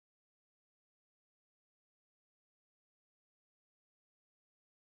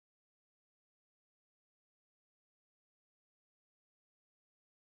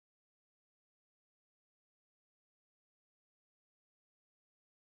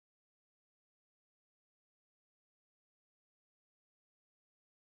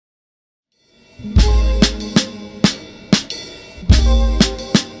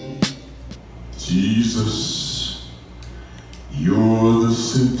Jesus, you're the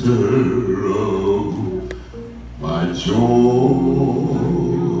center of my joy.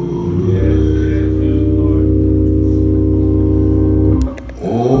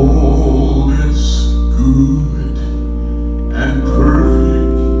 All that's good and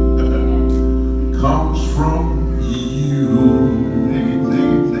perfect comes from you.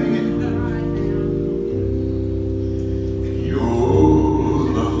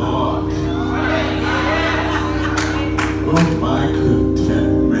 You're the heart of my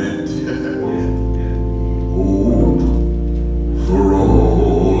contentment. Hope for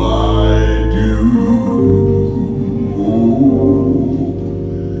all I do.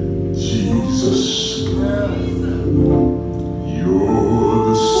 Jesus, you're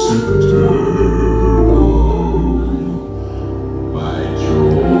the center of my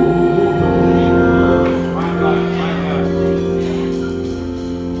joy.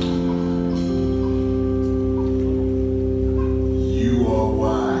 You are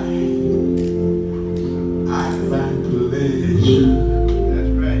why I find pleasure.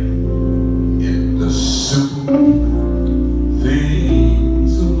 That's right. In the simple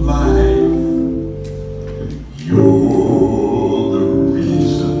things of life. You're the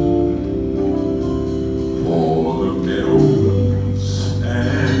reason for the meadows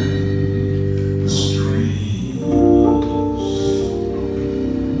and the streams.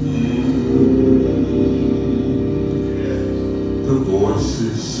 The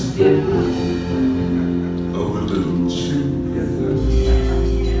voices of the little children,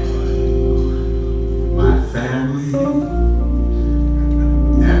 my family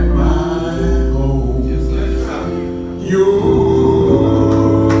and my home.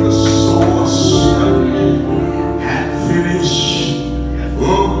 You're the source and finish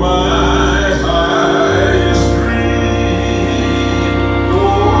of my highest dream.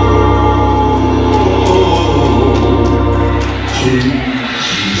 Jesus,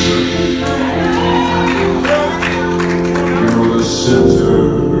 you're the center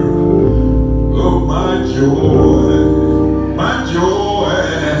of my joy, my joy,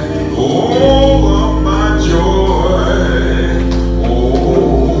 all of my joy.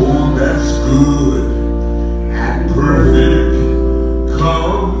 All that's good and perfect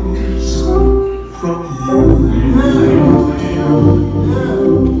comes from you.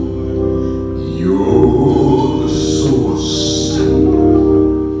 You're the source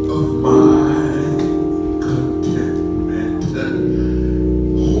of my contentment.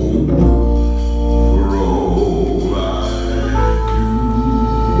 Hope for all I do.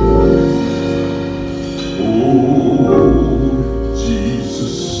 Oh,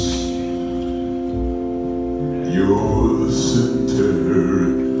 Jesus, you're the center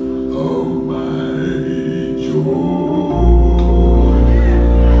of my joy.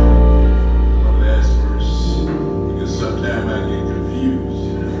 My last verse, because sometimes I get confused.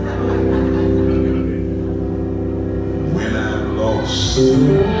 When I'm lost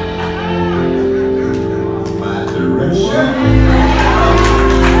my direction,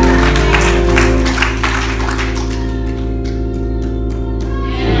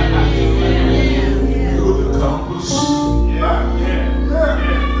 you're the compass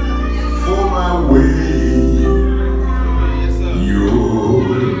for my way. You're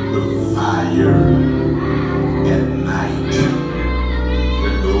the fire at night,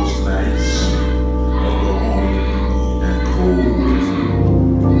 when those nights are long and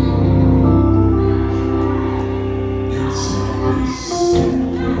cold.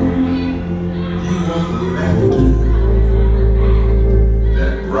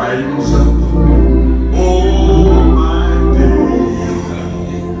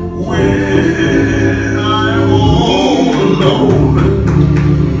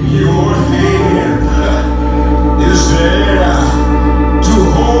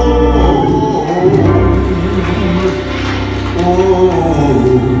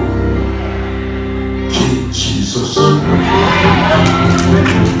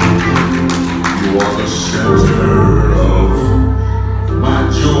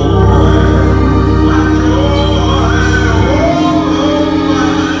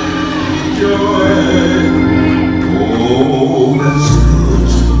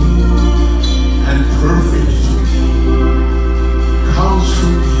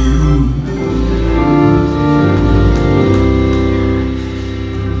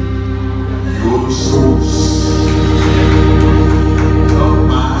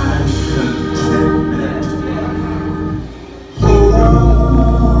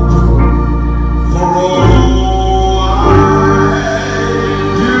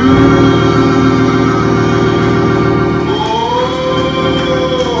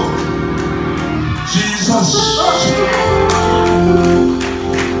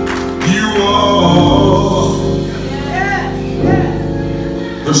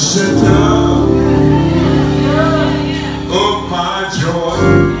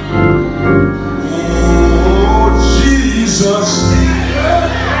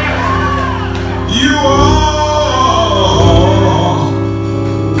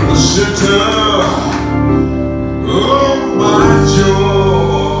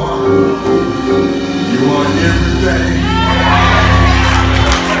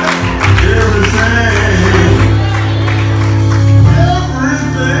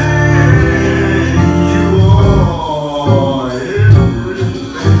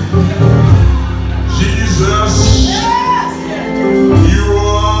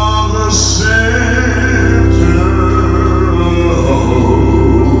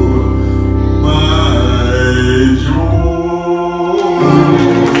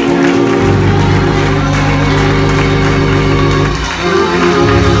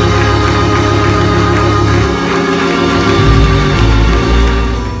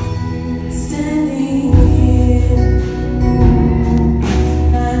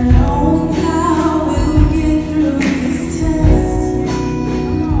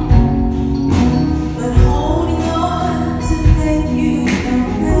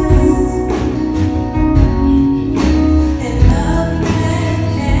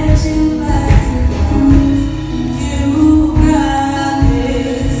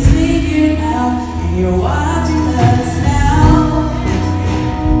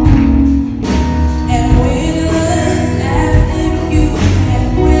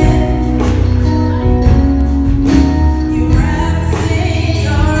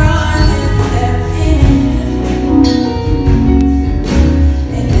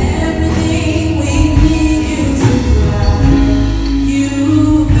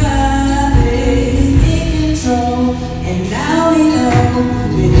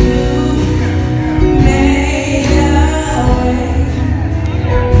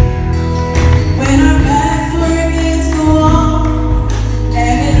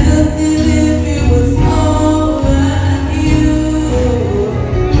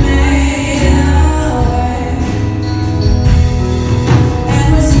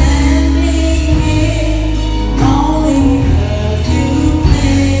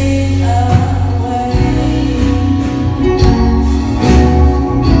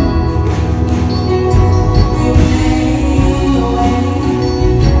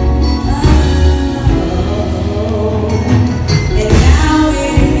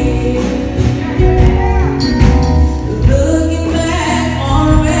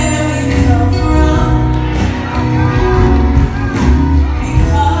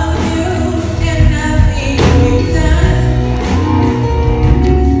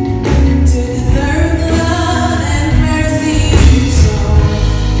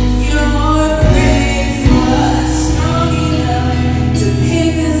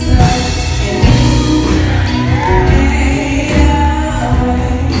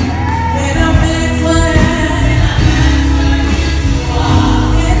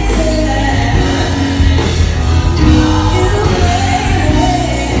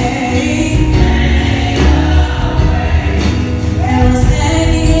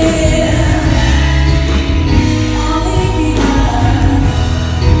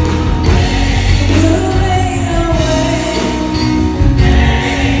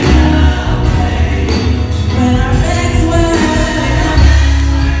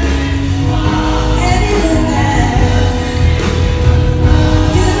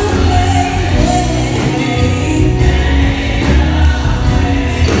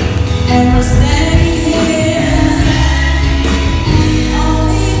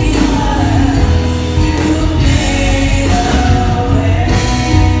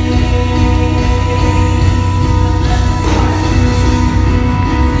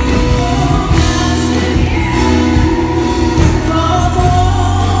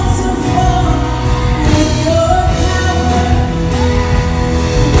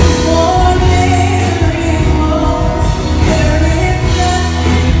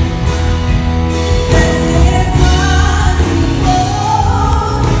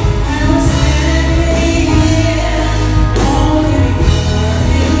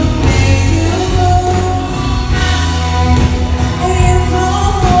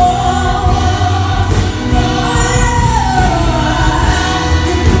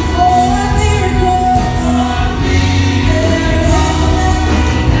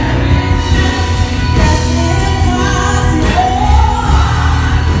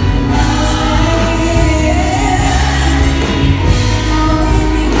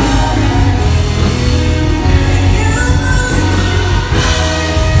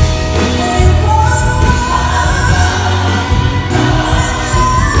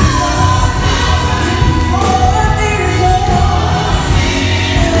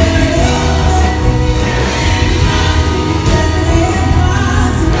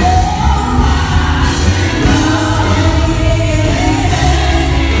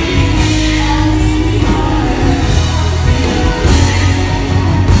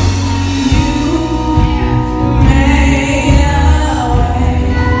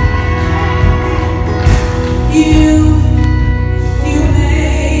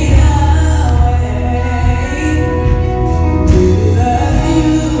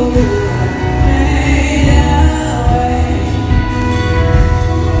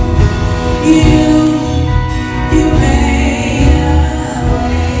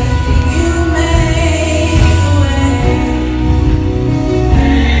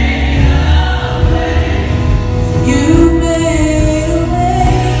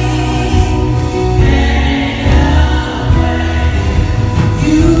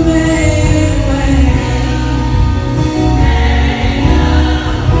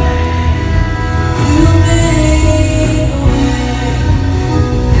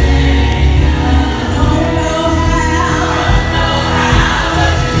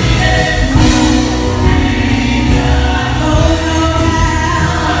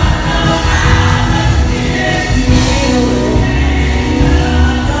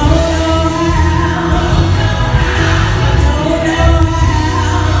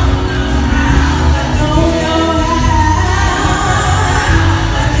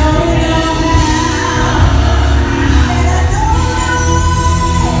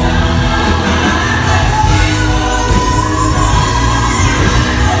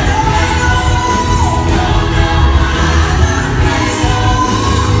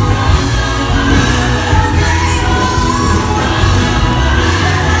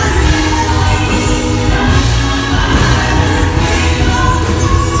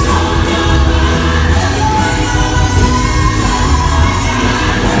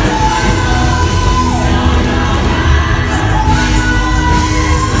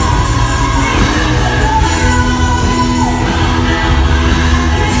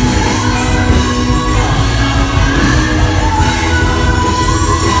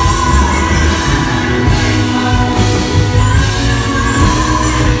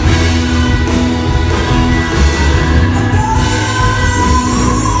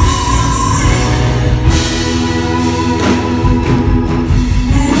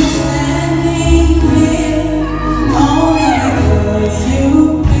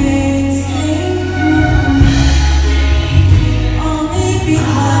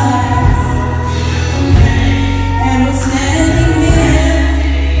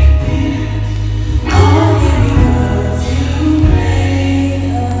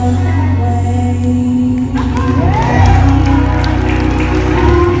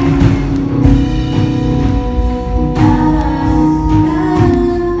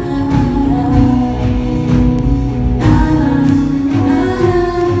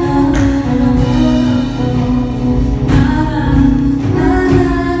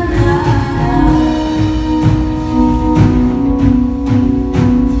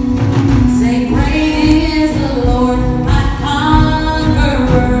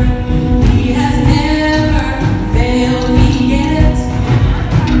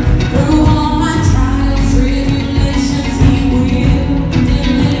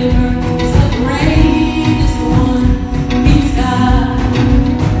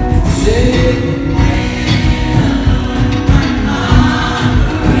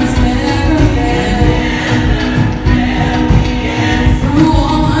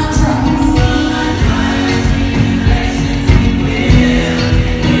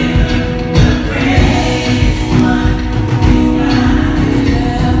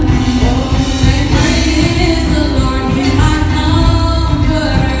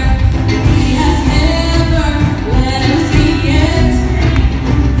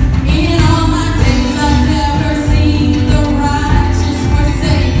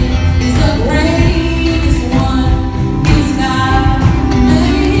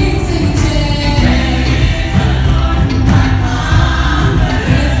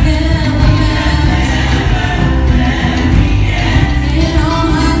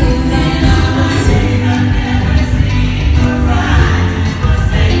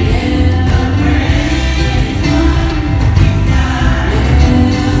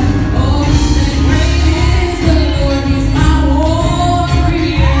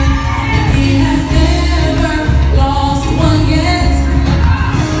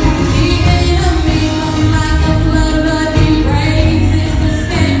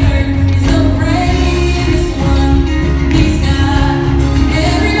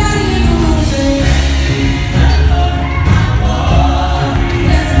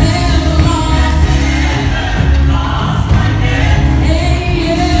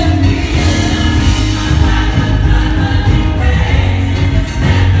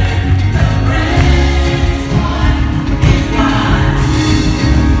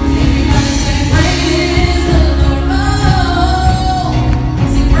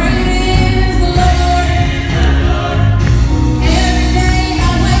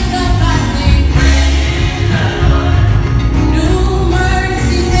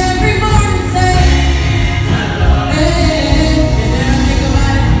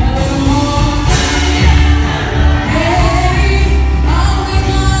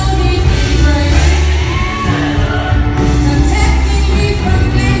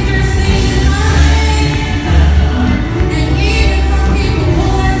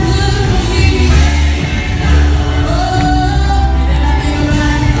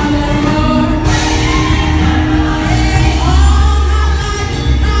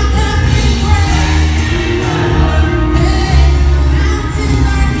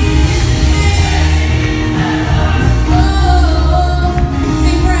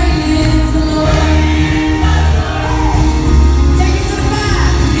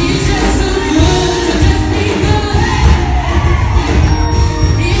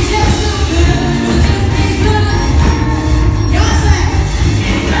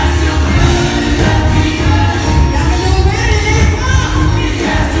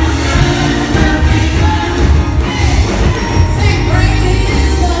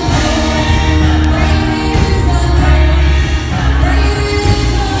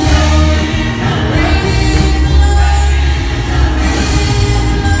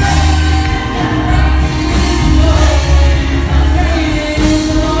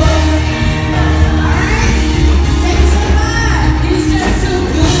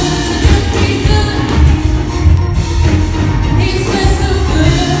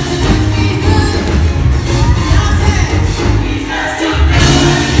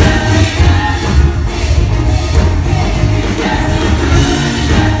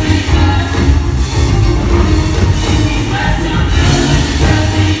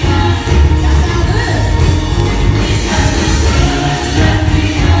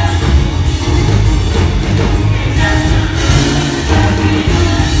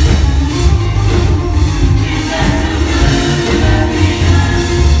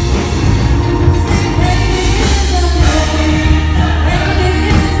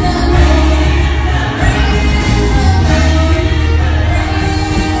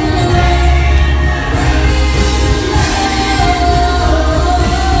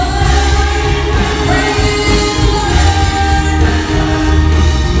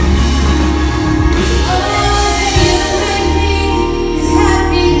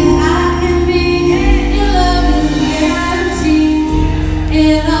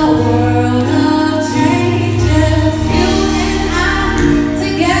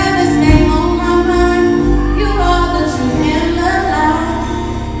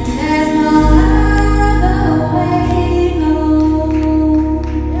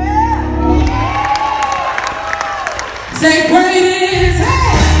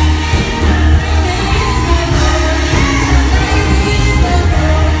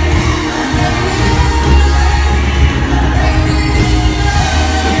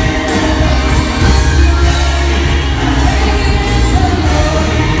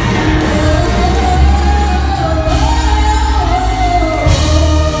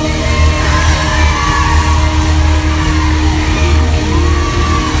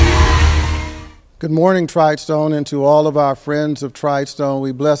 Good morning, Triedstone, and to all of our friends of Triedstone.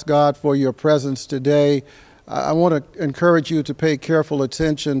 We bless God for your presence today. I want to encourage you to pay careful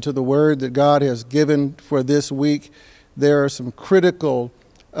attention to the word that God has given for this week. There are some critical,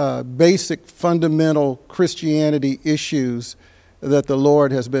 basic, fundamental Christianity issues that the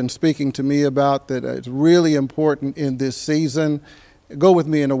Lord has been speaking to me about that is really important in this season. Go with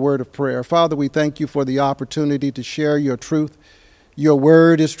me in a word of prayer. Father, we thank you for the opportunity to share your truth. Your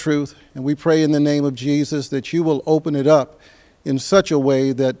word is truth, and we pray in the name of Jesus that you will open it up in such a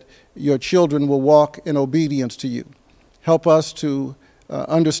way that your children will walk in obedience to you. Help us to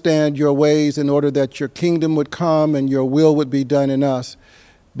understand your ways in order that your kingdom would come and your will would be done in us.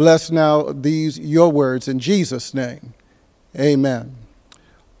 Bless now these your words in Jesus' name. Amen.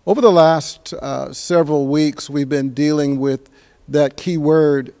 Over the last several weeks, we've been dealing with that key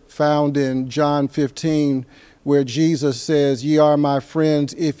word found in John 15, where Jesus says, "Ye are my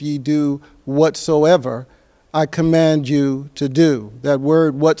friends if ye do whatsoever I command you to do." That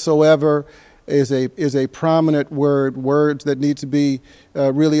word whatsoever is a prominent word, words that need to be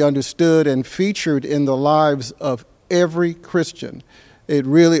really understood and featured in the lives of every Christian. It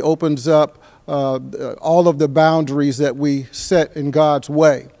really opens up all of the boundaries that we set in God's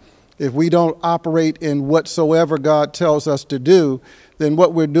way. If we don't operate in whatsoever God tells us to do, then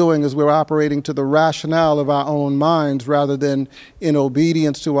what we're doing is we're operating to the rationale of our own minds rather than in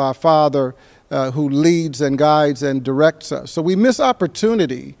obedience to our Father who leads and guides and directs us. So we miss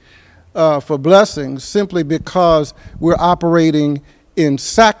opportunity for blessings simply because we're operating in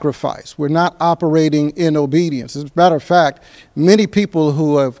sacrifice. We're not operating in obedience. As a matter of fact, many people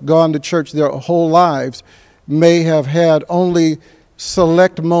who have gone to church their whole lives may have had only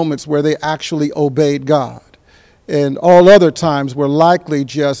select moments where they actually obeyed God. And all other times were likely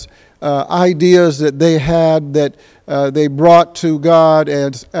just ideas that they had that they brought to God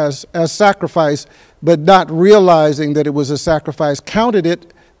as sacrifice, but not realizing that it was a sacrifice, counted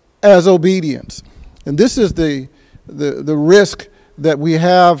it as obedience. And this is the risk that we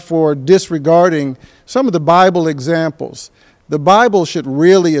have for disregarding some of the Bible examples. The Bible should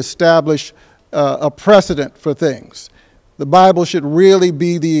really establish a precedent for things. The Bible should really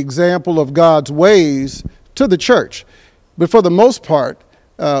be the example of God's ways to the church. But for the most part,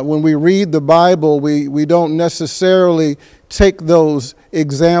 when we read the Bible, we don't necessarily take those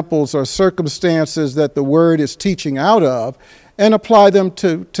examples or circumstances that the Word is teaching out of and apply them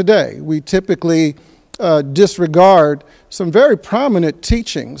to today. We typically disregard some very prominent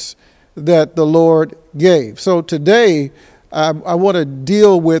teachings that the Lord gave. So today, I want to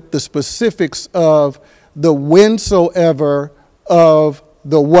deal with the specifics of the whensoever of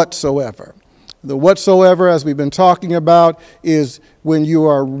the whatsoever. The whatsoever, as we've been talking about, is when you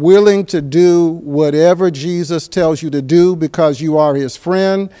are willing to do whatever Jesus tells you to do because you are his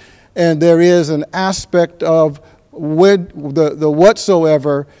friend. And there is an aspect of the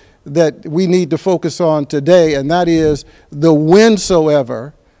whatsoever that we need to focus on today, and that is the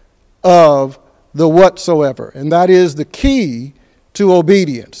whensoever of the whatsoever. And that is the key to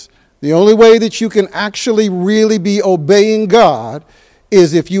obedience. The only way that you can actually really be obeying God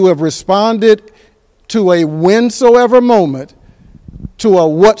is if you have responded to a whensoever moment to a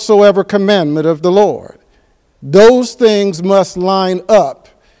whatsoever commandment of the Lord. Those things must line up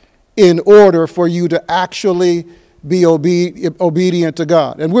in order for you to actually be obedient to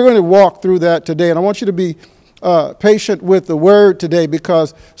God. And we're going to walk through that today. And I want you to be patient with the word today,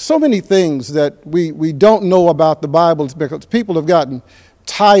 because so many things that we don't know about the Bible is because people have gotten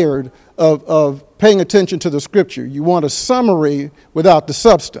tired of paying attention to the scripture. You want a summary without the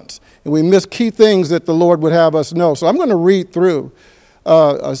substance. And we miss key things that the Lord would have us know. So I'm going to read through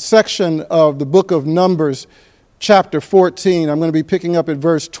a section of the book of Numbers, chapter 14. I'm going to be picking up at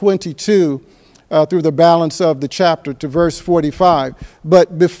verse 22 through the balance of the chapter to verse 45.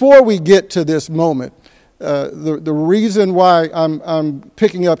 But before we get to this moment, the reason why I'm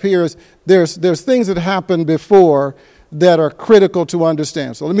picking up here is there's things that happened before that are critical to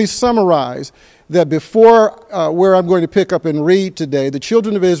understand. So let me summarize that before where I'm going to pick up and read today. The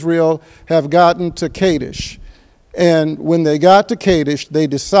children of Israel have gotten to Kadesh. And when they got to Kadesh, they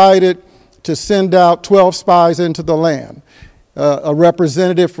decided to send out 12 spies into the land, a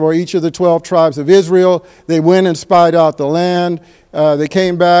representative for each of the 12 tribes of Israel. They went and spied out the land. They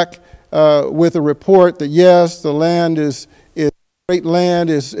came back with a report that, yes, the land is great land.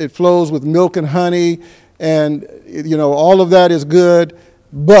 It flows with milk and honey. And, all of that is good,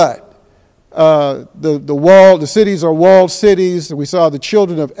 but the cities are walled cities. We saw the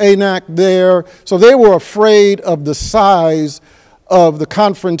children of Anak there. So they were afraid of the size of the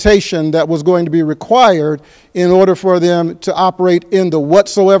confrontation that was going to be required in order for them to operate in the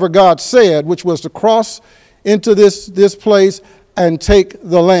whatsoever God said, which was to cross into this place and take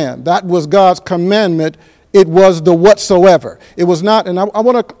the land. That was God's commandment. It was the whatsoever. It was not, and I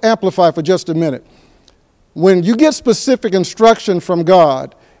want to amplify for just a minute. When you get specific instruction from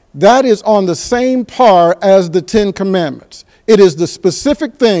God, that is on the same par as the Ten Commandments. It is the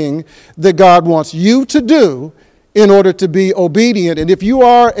specific thing that God wants you to do in order to be obedient. And if you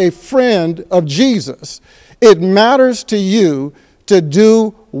are a friend of Jesus, it matters to you to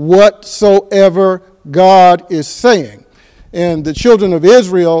do whatsoever God is saying. And the children of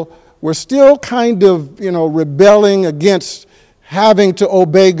Israel were still kind of, rebelling against having to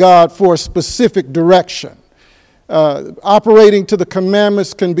obey God for a specific direction. Operating to the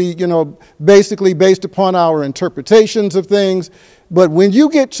commandments can be, basically based upon our interpretations of things. But when you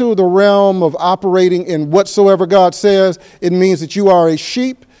get to the realm of operating in whatsoever God says, it means that you are a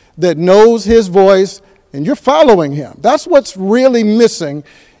sheep that knows his voice and you're following him. That's what's really missing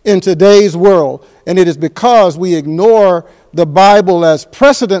in today's world. And it is because we ignore the Bible as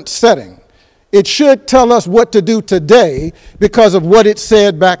precedent setting. It should tell us what to do today because of what it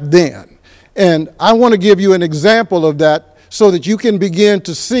said back then. And I want to give you an example of that so that you can begin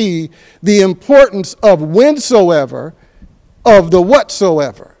to see the importance of whensoever, of the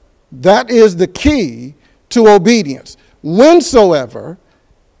whatsoever. That is the key to obedience. Whensoever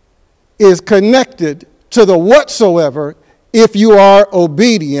is connected to the whatsoever if you are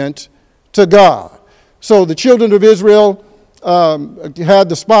obedient to God. So the children of Israel had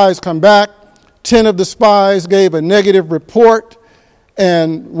the spies come back. 10 of the spies gave a negative report.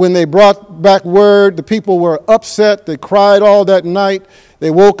 And when they brought back word, the people were upset. They cried all that night. They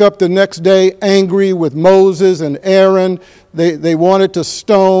woke up the next day angry with Moses and Aaron. They wanted to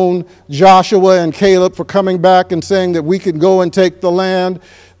stone Joshua and Caleb for coming back and saying that we could go and take the land.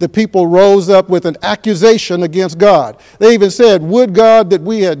 The people rose up with an accusation against God. They even said, would God that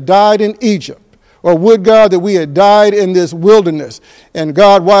we had died in Egypt. Or would God that we had died in this wilderness? And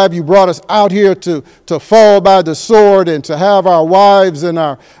God, why have you brought us out here to fall by the sword and to have our wives and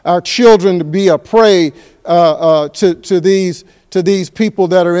our children to be a prey to these people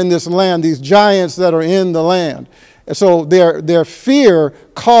that are in this land, these giants that are in the land? And so their fear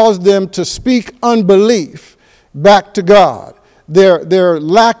caused them to speak unbelief back to God. Their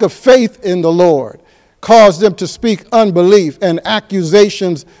lack of faith in the Lord caused them to speak unbelief and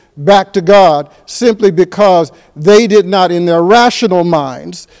accusations back to God simply because they did not, in their rational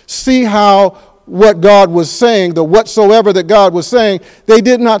minds, see how what God was saying, the whatsoever that God was saying, they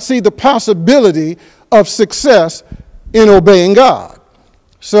did not see the possibility of success in obeying God.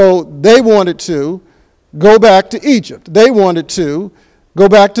 So they wanted to go back to Egypt. They wanted to go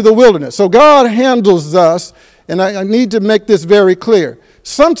back to the wilderness. So God handles us, and I need to make this very clear.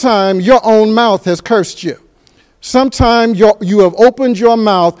 Sometimes your own mouth has cursed you. Sometimes you have opened your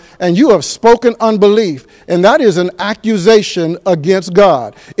mouth and you have spoken unbelief, and that is an accusation against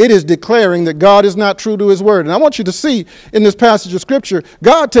God. It is declaring that God is not true to his word. And I want you to see in this passage of Scripture,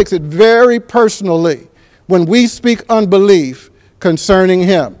 God takes it very personally when we speak unbelief concerning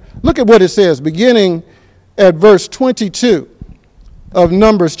him. Look at what it says, beginning at verse 22 of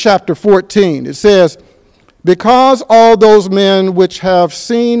Numbers chapter 14. It says, because all those men which have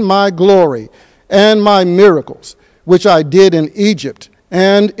seen my glory and my miracles, which I did in Egypt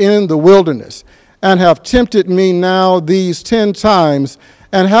and in the wilderness, and have tempted me now these 10 times,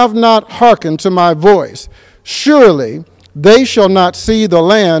 and have not hearkened to my voice, surely they shall not see the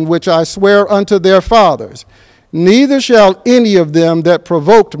land which I swear unto their fathers, neither shall any of them that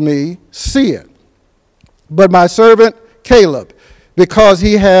provoked me see it. But my servant Caleb, because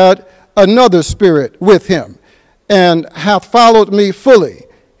he had another spirit with him, and hath followed me fully,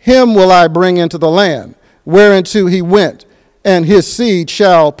 him will I bring into the land, whereinto he went, and his seed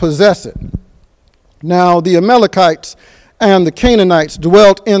shall possess it. Now the Amalekites and the Canaanites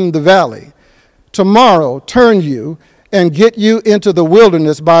dwelt in the valley. Tomorrow turn you, and get you into the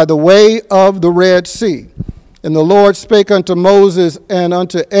wilderness by the way of the Red Sea. And the Lord spake unto Moses and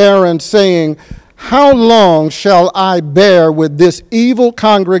unto Aaron, saying, how long shall I bear with this evil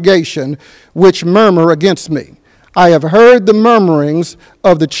congregation which murmur against me? I have heard the murmurings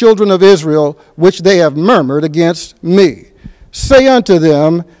of the children of Israel, which they have murmured against me. Say unto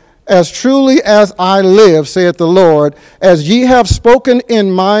them, as truly as I live, saith the Lord, as ye have spoken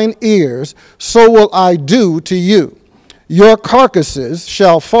in mine ears, so will I do to you. Your carcasses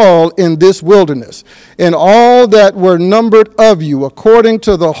shall fall in this wilderness, and all that were numbered of you, according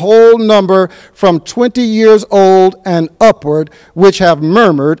to the whole number from 20 years old and upward, which have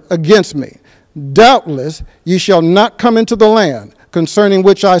murmured against me. Doubtless ye shall not come into the land, concerning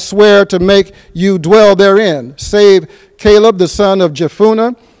which I swear to make you dwell therein, save Caleb the son of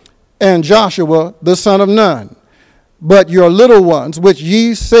Jephunneh and Joshua the son of Nun. But your little ones, which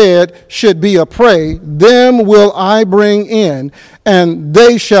ye said should be a prey, them will I bring in, and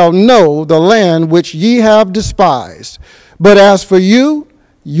they shall know the land which ye have despised. But as for you,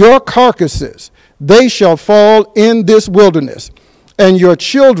 your carcasses, they shall fall in this wilderness, and your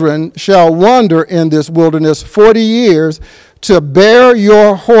children shall wander in this wilderness 40 years, to bear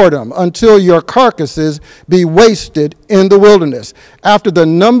your whoredom until your carcasses be wasted in the wilderness. After the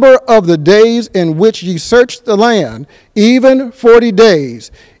number of the days in which ye search the land, even 40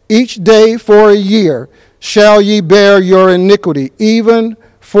 days, each day for a year, shall ye bear your iniquity, even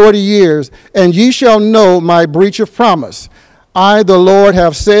 40 years, and ye shall know my breach of promise. I, the Lord,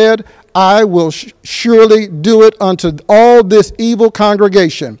 have said, I will surely do it unto all this evil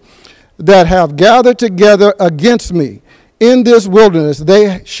congregation that have gathered together against me. In this wilderness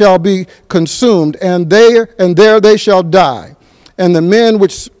they shall be consumed, and there they shall die. And the men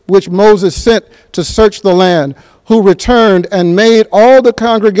which Moses sent to search the land, who returned and made all the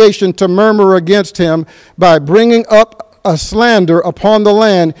congregation to murmur against him by bringing up a slander upon the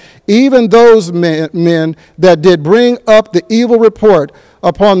land, even those men that did bring up the evil report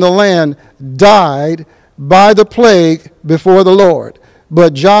upon the land, died by the plague before the Lord.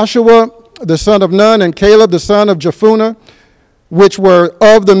 But Joshua the son of Nun and Caleb the son of Jephunneh, which were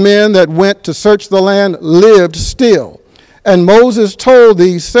of the men that went to search the land, lived still. And Moses told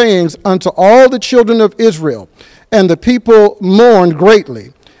these sayings unto all the children of Israel, and the people mourned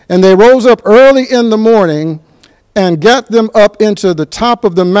greatly. And they rose up early in the morning and gat them up into the top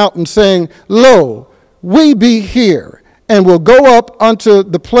of the mountain, saying, Lo, we be here, and will go up unto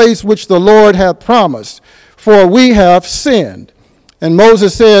the place which the Lord hath promised, for we have sinned. And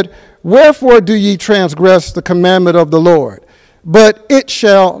Moses said, Wherefore do ye transgress the commandment of the Lord? But it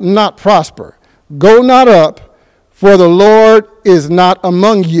shall not prosper. Go not up, for the Lord is not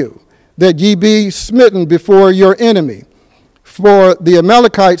among you, that ye be smitten before your enemy. For the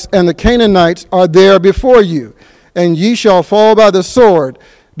Amalekites and the Canaanites are there before you, and ye shall fall by the sword,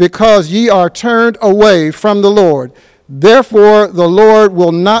 because ye are turned away from the Lord. Therefore the Lord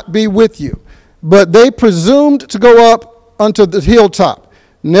will not be with you. But they presumed to go up unto the hilltop.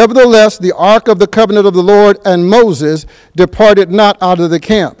 Nevertheless, the ark of the covenant of the Lord and Moses departed not out of the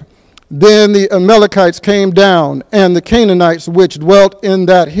camp. Then the Amalekites came down, and the Canaanites which dwelt in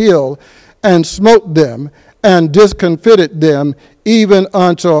that hill, and smote them, and discomfited them, even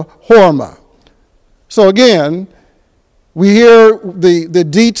unto Hormah. So again, we hear the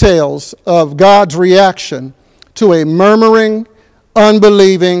details of God's reaction to a murmuring,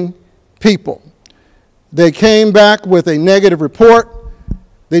 unbelieving people. They came back with a negative report.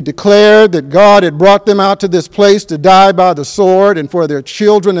 They declared that God had brought them out to this place to die by the sword and for their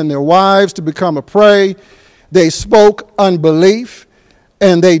children and their wives to become a prey. They spoke unbelief,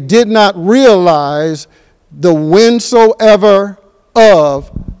 and they did not realize the whensoever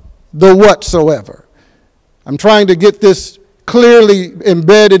of the whatsoever. I'm trying to get this clearly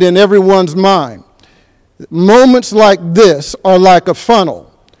embedded in everyone's mind. Moments like this are like a funnel,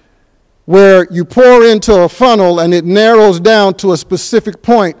 where you pour into a funnel and it narrows down to a specific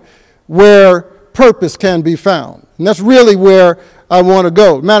point where purpose can be found. And that's really where I want to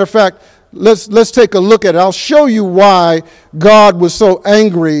go. Matter of fact, let's take a look at it. I'll show you why God was so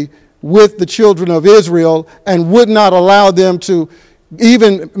angry with the children of Israel and would not allow them to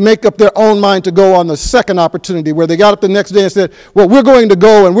even make up their own mind to go on the second opportunity, where they got up the next day and said, well, we're going to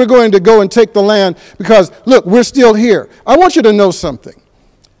go and take the land because, look, we're still here. I want you to know something.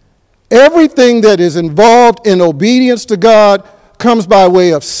 Everything that is involved in obedience to God comes by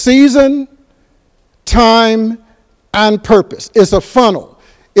way of season, time, and purpose. It's a funnel.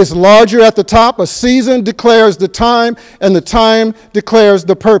 It's larger at the top. A season declares the time, and the time declares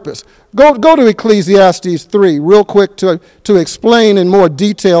the purpose. Go to Ecclesiastes 3 real quick to explain in more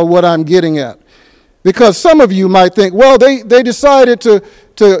detail what I'm getting at. Because some of you might think, well, they decided to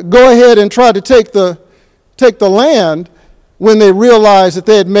go ahead and try to take the land when they realized that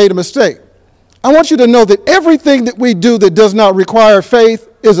they had made a mistake. I want you to know that everything that we do that does not require faith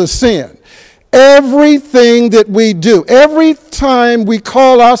is a sin. Everything that we do, every time we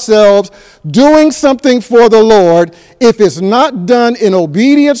call ourselves doing something for the Lord, if it's not done in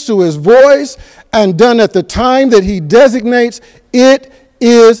obedience to his voice and done at the time that he designates, it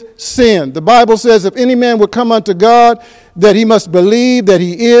is sin. The Bible says if any man would come unto God, that he must believe that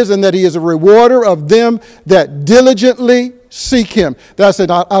he is, and that he is a rewarder of them that diligently seek him. That's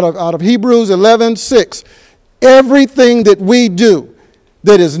out of Hebrews 11:6. Everything that we do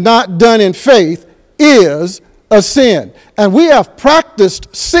that is not done in faith is of sin. And we have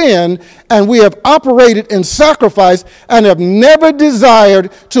practiced sin, and we have operated in sacrifice, and have never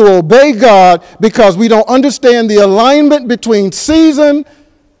desired to obey God because we don't understand the alignment between season,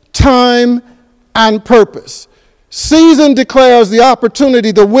 time, and purpose. Season declares the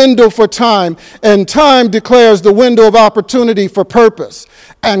opportunity, the window for time, and time declares the window of opportunity for purpose.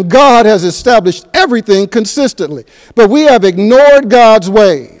 And God has established everything consistently. But we have ignored God's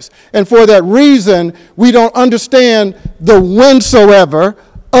ways. And for that reason, we don't understand the whensoever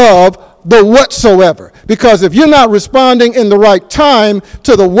of the whatsoever. Because if you're not responding in the right time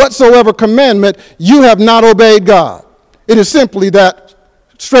to the whatsoever commandment, you have not obeyed God. It is simply that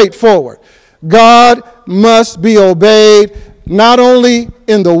straightforward. God must be obeyed not only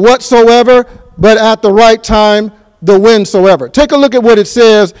in the whatsoever, but at the right time, the whensoever. Take a look at what it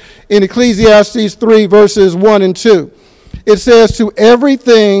says in Ecclesiastes 3, verses 1 and 2. It says, to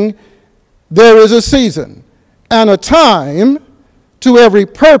everything there is a season, and a time to every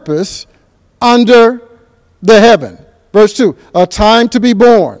purpose under the heaven. Verse 2, a time to be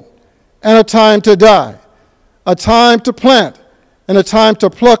born, and a time to die, a time to plant, and a time to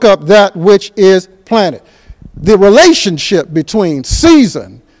pluck up that which is planted. The relationship between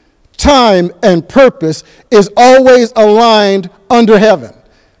season, time, and purpose is always aligned under heaven.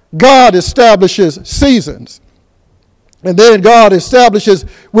 God establishes seasons, and then God establishes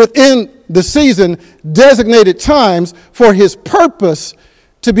within the season designated times for his purpose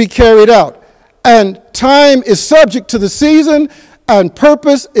to be carried out. And time is subject to the season, and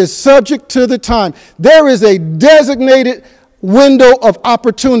purpose is subject to the time. There is a designated window of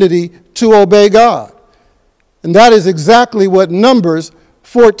opportunity to obey God. And that is exactly what Numbers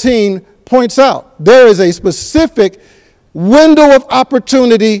 14 points out. There is a specific window of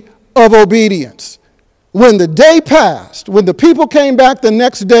opportunity of obedience. When the day passed, when the people came back the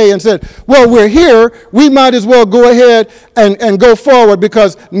next day and said, well, we're here, we might as well go ahead and go forward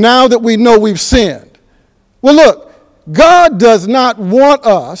because now that we know we've sinned. Well, look, God does not want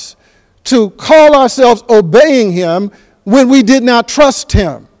us to call ourselves obeying him when we did not trust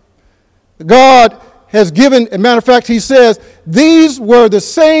him. God has given, as a matter of fact, he says, these were the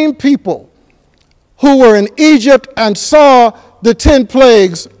same people who were in Egypt and saw the 10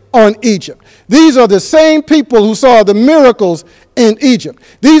 plagues on Egypt. These are the same people who saw the miracles in Egypt.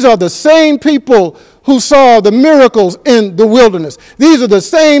 These are the same people who saw the miracles in the wilderness. These are the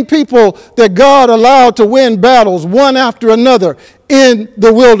same people that God allowed to win battles one after another in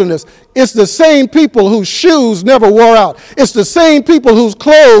the wilderness. It's the same people whose shoes never wore out. It's the same people whose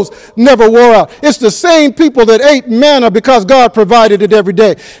clothes never wore out. It's the same people that ate manna because God provided it every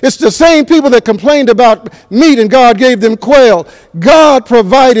day. It's the same people that complained about meat and God gave them quail. God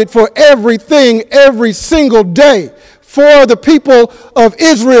provided for everything every single day for the people of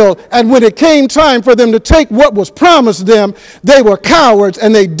Israel. And when it came time for them to take what was promised them, they were cowards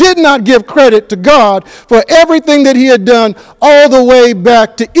and they did not give credit to God for everything that he had done all the way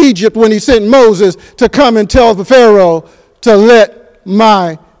back to Egypt when he sent Moses to come and tell the Pharaoh to let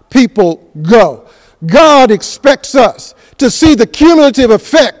my people go. God expects us to see the cumulative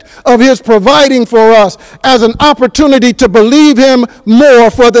effect of his providing for us as an opportunity to believe him more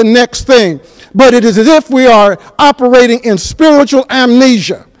for the next thing. But it is as if we are operating in spiritual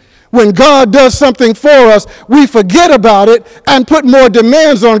amnesia. When God does something for us, we forget about it and put more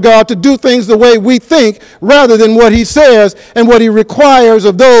demands on God to do things the way we think rather than what he says and what he requires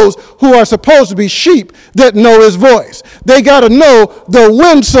of those who are supposed to be sheep that know his voice. They got to know the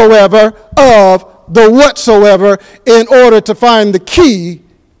whensoever of the whatsoever in order to find the key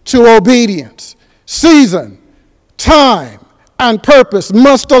to obedience. Season, time, and purpose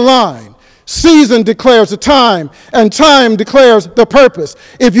must align. Season declares the time, and time declares the purpose.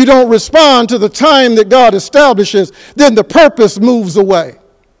 If you don't respond to the time that God establishes, then the purpose moves away.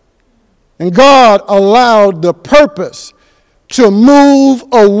 And God allowed the purpose to move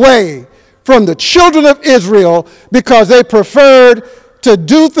away from the children of Israel because they preferred to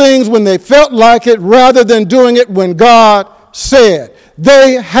do things when they felt like it rather than doing it when God said.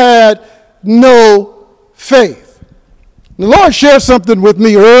 They had no faith. The Lord shared something with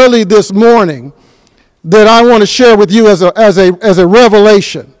me early this morning that I want to share with you as a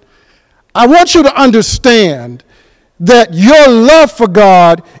revelation. I want you to understand that your love for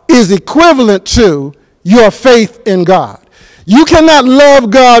God is equivalent to your faith in God. You cannot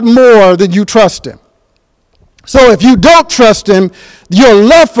love God more than you trust him. So if you don't trust him, your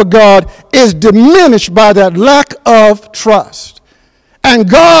love for God is diminished by that lack of trust. And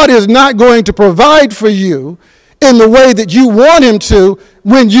God is not going to provide for you in the way that you want him to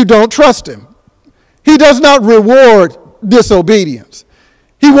when you don't trust him. He does not reward disobedience.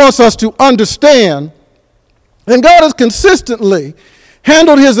 He wants us to understand And God has consistently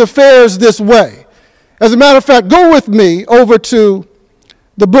handled his affairs this way. As a matter of fact, go with me over to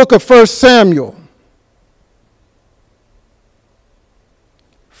the book of 1 Samuel.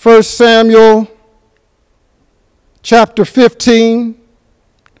 1 Samuel chapter 15.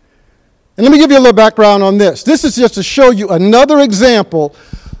 And let me give you a little background on this. This is just to show you another example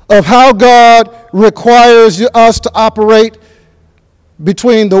of how God requires us to operate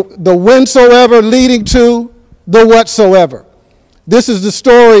between the whensoever leading to the whatsoever. This is the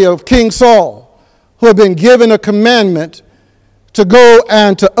story of King Saul, who had been given a commandment to go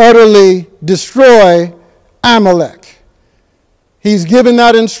and to utterly destroy Amalek. He's given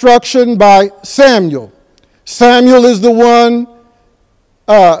that instruction by Samuel. Samuel is the one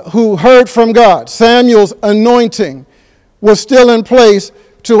who heard from God. Samuel's anointing was still in place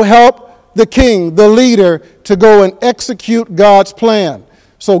to help the king, the leader, to go and execute God's plan.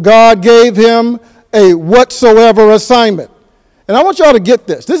 So God gave him a whatsoever assignment. And I want y'all to get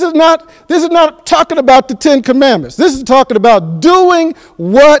this. This is not talking about the 10 Commandments. This is talking about doing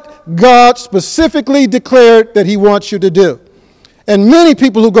what God specifically declared that he wants you to do. And many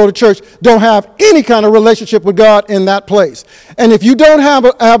people who go to church don't have any kind of relationship with God in that place. And if you don't have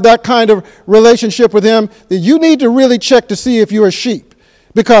that kind of relationship with him, then you need to really check to see if you're a sheep.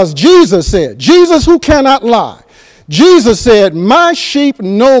 Because Jesus said, Jesus who cannot lie, Jesus said, my sheep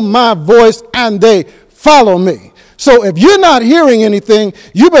know my voice and they follow me. So if you're not hearing anything,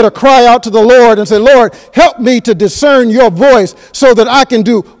 you better cry out to the Lord and say, Lord, help me to discern your voice so that I can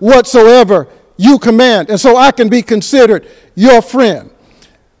do whatsoever you command, and so I can be considered your friend.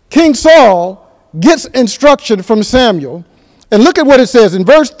 King Saul gets instruction from Samuel, and look at what it says in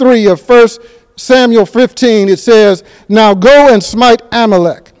verse 3 of 1 Samuel 15. It says, now go and smite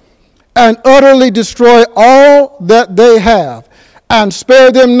Amalek, and utterly destroy all that they have, and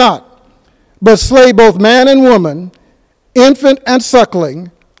spare them not, but slay both man and woman, infant and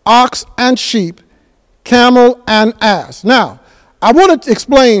suckling, ox and sheep, camel and ass. Now, I want to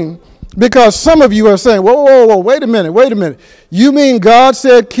explain, because some of you are saying, whoa, wait a minute. You mean God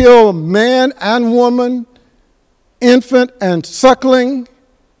said kill man and woman, infant and suckling,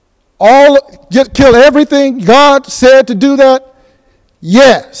 just kill everything? God said to do that?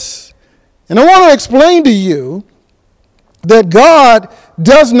 Yes. And I want to explain to you that God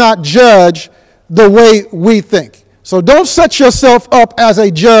does not judge the way we think. So don't set yourself up as a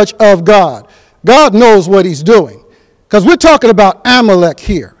judge of God. God knows what he's doing, because we're talking about Amalek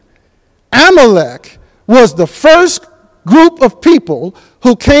here. Amalek was the first group of people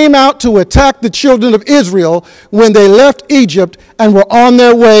who came out to attack the children of Israel when they left Egypt and were on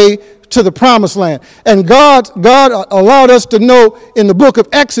their way to the promised land. And God allowed us to know in the book of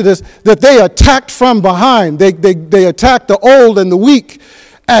Exodus that they attacked from behind. They attacked the old and the weak.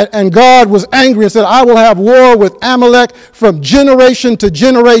 And God was angry and said, I will have war with Amalek from generation to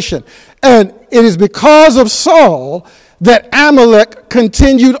generation. And it is because of Saul that Amalek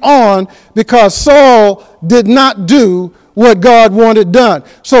continued on, because Saul did not do what God wanted done.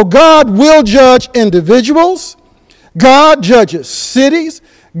 So God will judge individuals, God judges cities,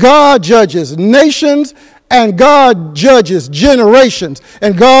 God judges nations, and God judges generations.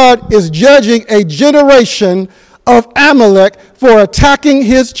 And God is judging a generation of Amalek for attacking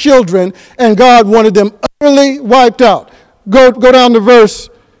his children, and God wanted them utterly wiped out. Go down to verse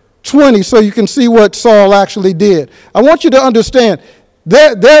 20 so you can see what Saul actually did. I want you to understand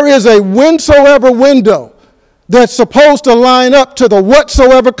there is a whensoever window that's supposed to line up to the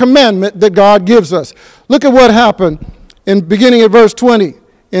whatsoever commandment that God gives us. Look at what happened in beginning of verse 20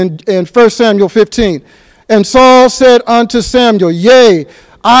 in 1 Samuel 15. And Saul said unto Samuel, yea,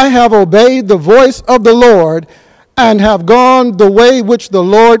 I have obeyed the voice of the Lord, and have gone the way which the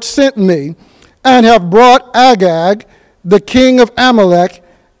Lord sent me, and have brought Agag, the king of Amalek,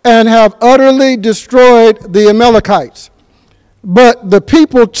 and have utterly destroyed the Amalekites. But the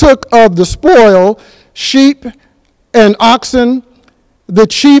people took of the spoil sheep and oxen, the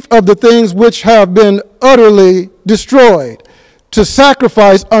chief of the things which have been utterly destroyed, to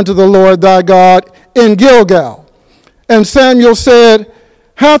sacrifice unto the Lord thy God in Gilgal. And Samuel said,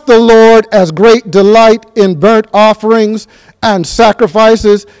 hath the Lord as great delight in burnt offerings and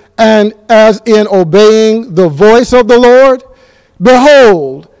sacrifices, and as in obeying the voice of the Lord?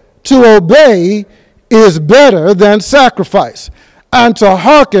 Behold, to obey is better than sacrifice, and to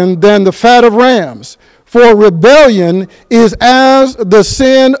hearken than the fat of rams. For rebellion is as the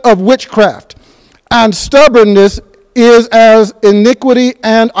sin of witchcraft, and stubbornness is as iniquity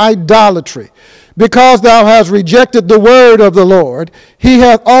and idolatry. Because thou hast rejected the word of the Lord, he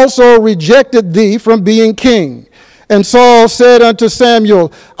hath also rejected thee from being king. And Saul said unto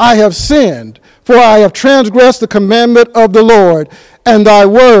Samuel, I have sinned, for I have transgressed the commandment of the Lord and thy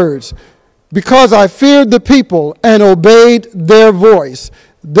words, because I feared the people and obeyed their voice.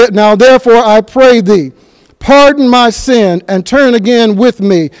 Now therefore I pray thee, pardon my sin and turn again with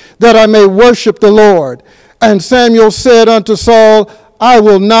me, that I may worship the Lord. And Samuel said unto Saul, I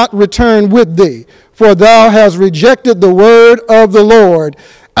will not return with thee, for thou hast rejected the word of the Lord,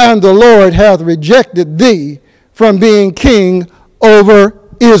 and the Lord hath rejected thee from being king over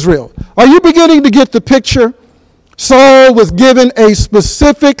Israel. Are you beginning to get the picture? Saul was given a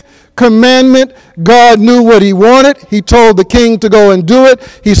specific commandment. God knew what he wanted. He told the king to go and do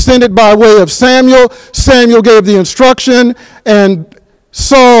it. He sent it by way of Samuel. Samuel gave the instruction, and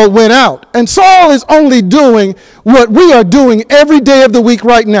Saul went out. And Saul is only doing what we are doing every day of the week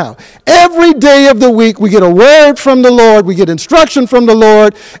right now. Every day of the week we get a word from the Lord, we get instruction from the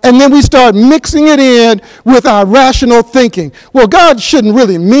Lord, and then we start mixing it in with our rational thinking. Well, God shouldn't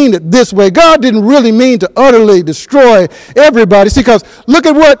really mean it this way. God didn't really mean to utterly destroy everybody. See, because look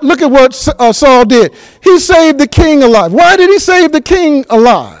at what Saul did. He saved the king alive. Why did he save the king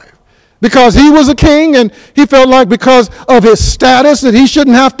alive? Because he was a king and he felt like because of his status that he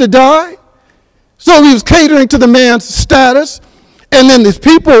shouldn't have to die. So he was catering to the man's status. And then these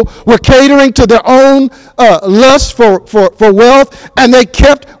people were catering to their own lust for wealth, and they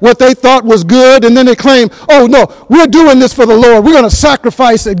kept what they thought was good, and then they claimed, oh no, we're doing this for the Lord. We're going to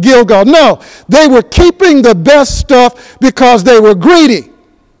sacrifice at Gilgal. No, they were keeping the best stuff because they were greedy.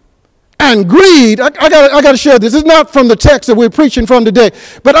 And greed, I got to share this. It's not from the text that we're preaching from today.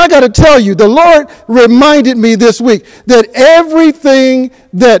 But I got to tell you, the Lord reminded me this week that everything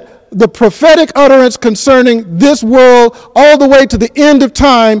that the prophetic utterance concerning this world all the way to the end of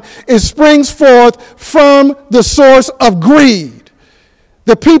time springs forth from the source of greed.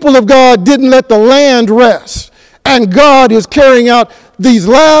 The people of God didn't let the land rest. And God is carrying out these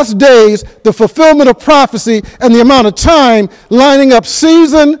last days, the fulfillment of prophecy and the amount of time lining up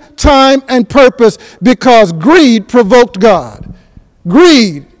season, time, and purpose because greed provoked God.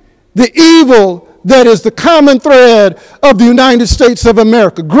 Greed, the evil that is the common thread of the United States of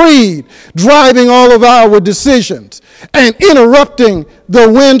America. Greed driving all of our decisions and interrupting the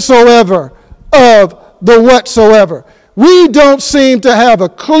whensoever of the whatsoever. We don't seem to have a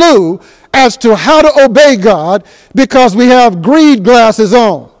clue as to how to obey God because we have greed glasses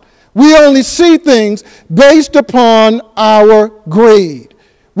on. We only see things based upon our greed.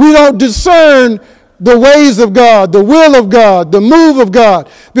 We don't discern the ways of God, the will of God, the move of God,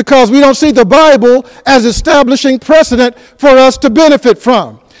 because we don't see the Bible as establishing precedent for us to benefit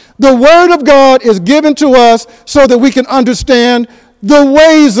from. The Word of God is given to us so that we can understand the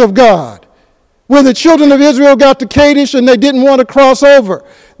ways of God. When the children of Israel got to Kadesh and they didn't want to cross over,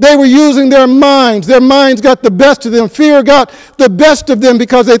 they were using their minds. Their minds got the best of them. Fear got the best of them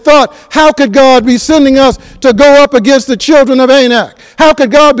because they thought, how could God be sending us to go up against the children of Anak? How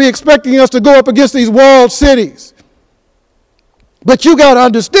could God be expecting us to go up against these walled cities? But you got to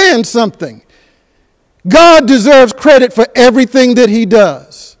understand something. God deserves credit for everything that he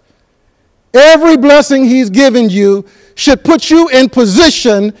does. Every blessing he's given you should put you in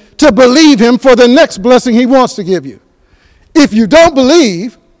position to believe him for the next blessing he wants to give you. If you don't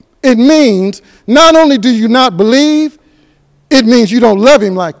believe, it means not only do you not believe, it means you don't love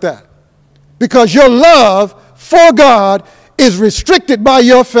him like that. Because your love for God is restricted by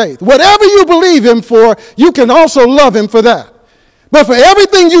your faith. Whatever you believe him for, you can also love him for that. But for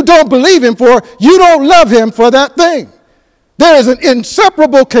everything you don't believe him for, you don't love him for that thing. There is an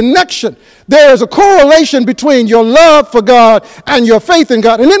inseparable connection. There is a correlation between your love for God and your faith in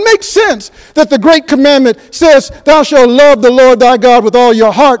God. And it makes sense that the great commandment says, thou shalt love the Lord thy God with all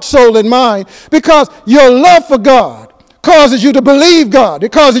your heart, soul, and mind, because your love for God causes you to believe God.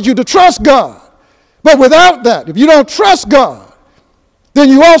 It causes you to trust God. But without that, if you don't trust God, then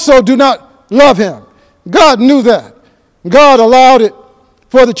you also do not love him. God knew that. God allowed it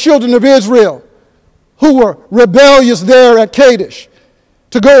for the children of Israel who were rebellious there at Kadesh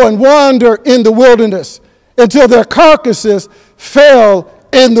to go and wander in the wilderness until their carcasses fell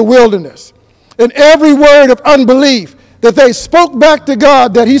in the wilderness. And every word of unbelief that they spoke back to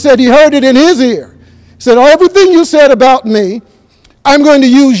God, that he said he heard it in his ear, he said, everything you said about me, I'm going to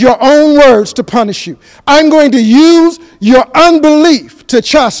use your own words to punish you. I'm going to use your unbelief to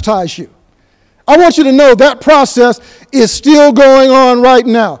chastise you. I want you to know that process is still going on right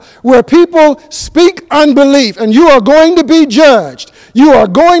now, where people speak unbelief, and you are going to be judged. You are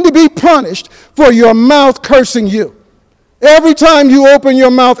going to be punished for your mouth cursing you. Every time you open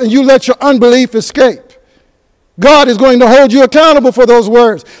your mouth and you let your unbelief escape, God is going to hold you accountable for those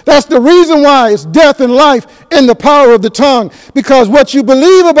words. That's the reason why it's death and life in the power of the tongue, because what you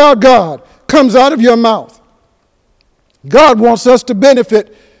believe about God comes out of your mouth. God wants us to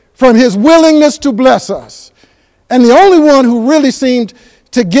benefit from his willingness to bless us. And the only one who really seemed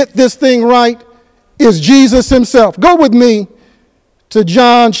to get this thing right is Jesus himself. Go with me to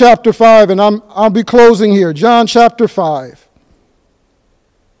John chapter 5, and I'll be closing here. John chapter 5,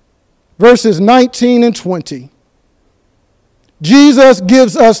 verses 19 and 20. Jesus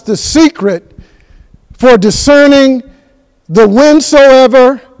gives us the secret for discerning the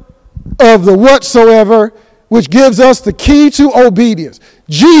whensoever of the whatsoever, which gives us the key to obedience.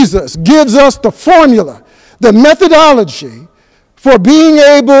 Jesus gives us the formula, the methodology for being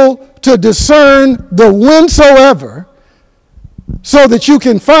able to discern the whensoever so that you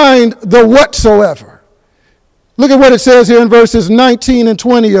can find the whatsoever. Look at what it says here in verses 19 and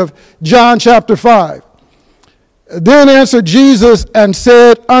 20 of John chapter 5. Then answered Jesus and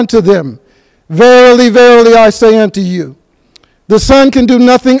said unto them, Verily, verily, I say unto you, the Son can do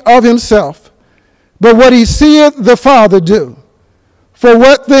nothing of himself, but what he seeth the Father do. For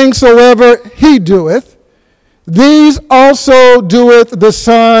what things soever he doeth, these also doeth the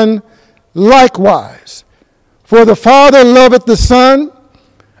Son likewise. For the Father loveth the Son,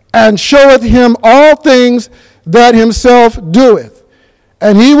 and showeth him all things that himself doeth.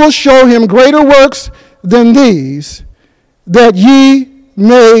 And he will show him greater works than these, that ye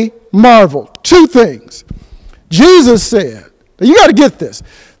may marvel. Two things. Jesus said, you got to get this,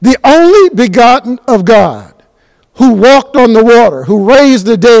 the only begotten of God, who walked on the water, who raised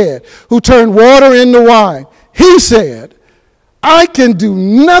the dead, who turned water into wine, he said, I can do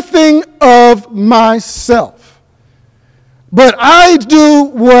nothing of myself, but I do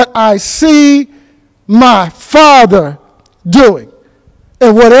what I see my Father doing.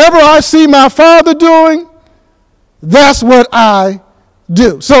 And whatever I see my Father doing, that's what I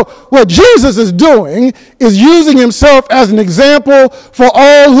do. So what Jesus is doing is using himself as an example for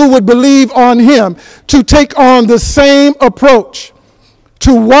all who would believe on him to take on the same approach,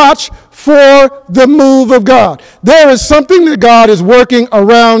 to watch for the move of God. There is something that God is working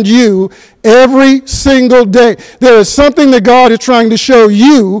around you every single day. There is something that God is trying to show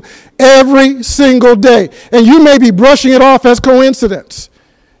you every single day. And you may be brushing it off as coincidence.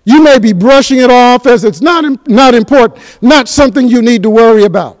 You may be brushing it off as it's not important, not something you need to worry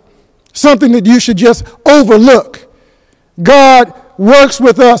about, something that you should just overlook. God works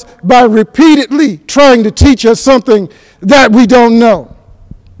with us by repeatedly trying to teach us something that we don't know.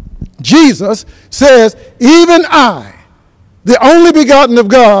 Jesus says, even I, the only begotten of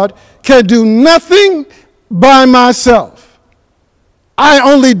God, can do nothing by myself. I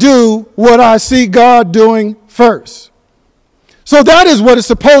only do what I see God doing first. So that is what is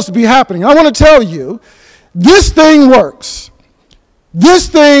supposed to be happening. I want to tell you, this thing works. This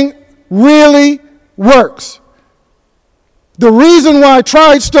thing really works. The reason why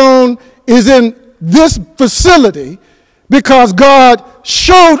Triedstone is in this facility, because God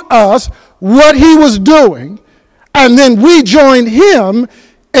showed us what he was doing, and then we joined him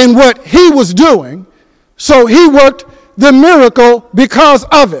in what he was doing, so he worked the miracle because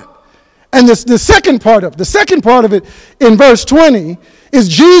of it. And the second part of it in verse 20 is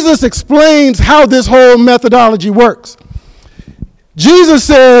Jesus explains how this whole methodology works. Jesus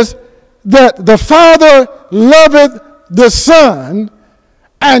says that the Father loveth the Son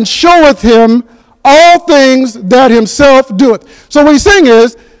and showeth him all things that himself doeth. So what he's saying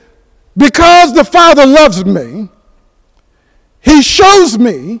is, because the Father loves me, he shows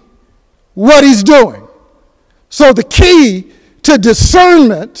me what he's doing. So the key to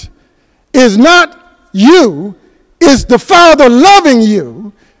discernment is not you, is the Father loving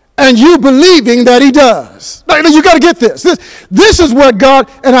you and you believing that he does. You got to get this. This is what God,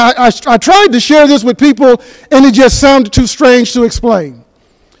 and I tried to share this with people and it just sounded too strange to explain.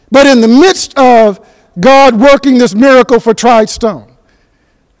 But in the midst of God working this miracle for Triedstone,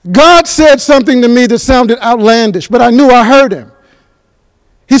 God said something to me that sounded outlandish, but I knew I heard him.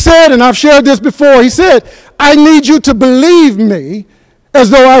 He said, and I've shared this before, he said, I need you to believe me as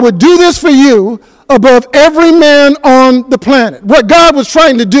though I would do this for you above every man on the planet. What God was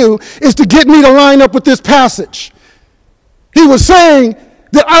trying to do is to get me to line up with this passage. He was saying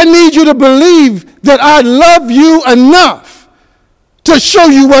that I need you to believe that I love you enough to show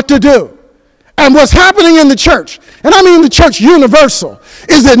you what to do. And what's happening in the church, and I mean the church universal,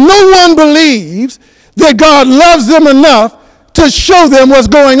 is that no one believes that God loves them enough to show them what's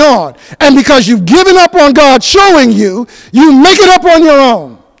going on. And because you've given up on God showing you, you make it up on your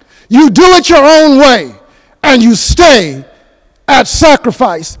own. You do it your own way, and you stay at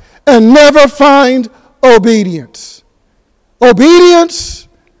sacrifice and never find obedience. Obedience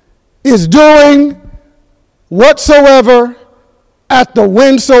is doing whatsoever at the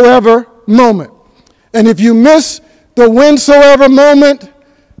whensoever moment. And if you miss the whensoever moment,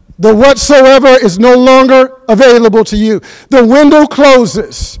 the whatsoever is no longer available to you. The window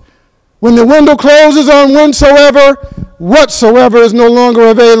closes. When the window closes on whensoever, whatsoever is no longer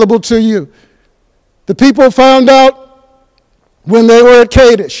available to you. The people found out when they were at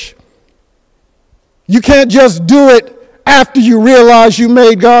Kadesh. You can't just do it after you realize you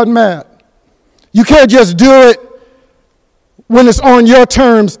made God mad. You can't just do it when it's on your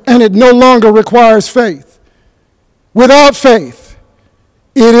terms and it no longer requires faith. Without faith,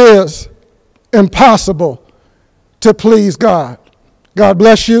 it is impossible to please God. God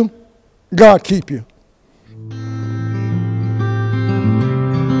bless you. God keep you.